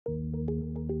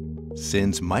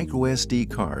Since microSD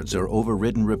cards are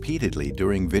overwritten repeatedly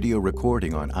during video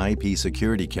recording on IP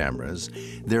security cameras,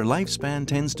 their lifespan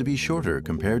tends to be shorter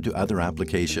compared to other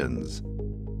applications.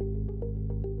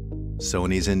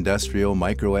 Sony's industrial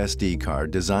microSD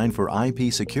card designed for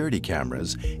IP security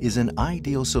cameras is an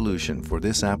ideal solution for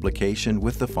this application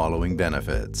with the following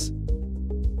benefits.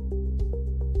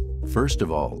 First of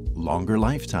all, longer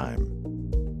lifetime.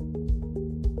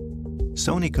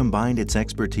 Sony combined its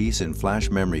expertise in flash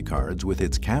memory cards with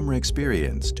its camera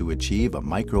experience to achieve a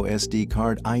microSD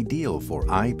card ideal for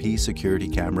IP security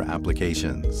camera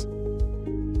applications.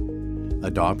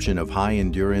 Adoption of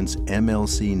high-endurance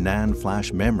MLC NAND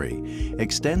flash memory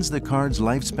extends the card's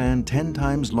lifespan 10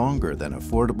 times longer than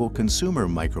affordable consumer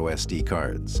microSD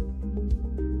cards.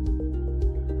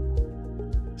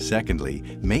 Secondly,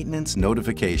 maintenance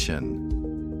notification.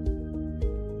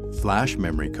 Flash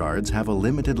memory cards have a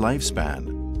limited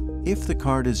lifespan. If the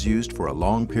card is used for a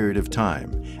long period of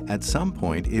time, at some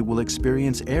point it will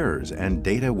experience errors and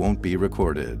data won't be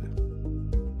recorded.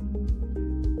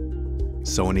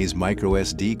 Sony's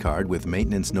microSD card with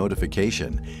maintenance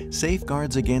notification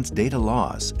safeguards against data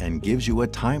loss and gives you a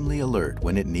timely alert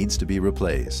when it needs to be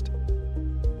replaced.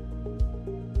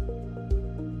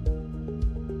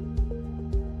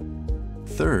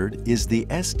 Third is the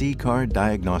SD card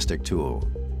diagnostic tool.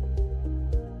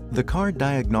 The card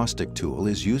diagnostic tool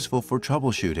is useful for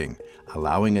troubleshooting,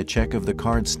 allowing a check of the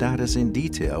card's status in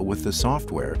detail with the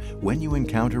software when you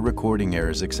encounter recording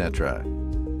errors, etc.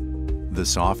 The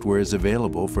software is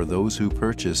available for those who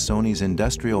purchase Sony's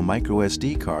industrial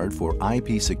microSD card for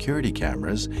IP security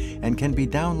cameras and can be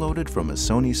downloaded from a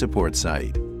Sony support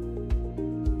site.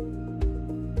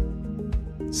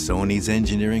 Sony's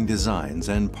engineering designs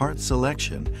and part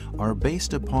selection are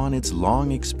based upon its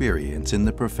long experience in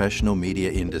the professional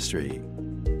media industry.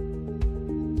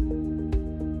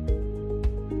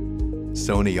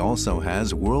 Sony also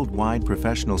has worldwide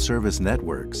professional service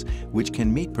networks, which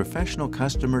can meet professional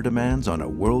customer demands on a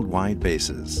worldwide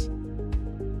basis.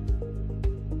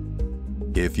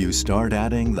 If you start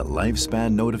adding the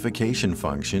lifespan notification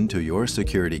function to your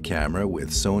security camera with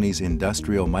Sony's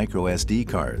industrial microSD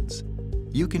cards,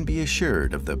 you can be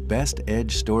assured of the best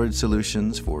edge storage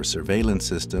solutions for surveillance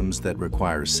systems that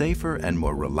require safer and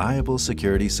more reliable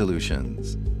security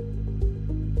solutions.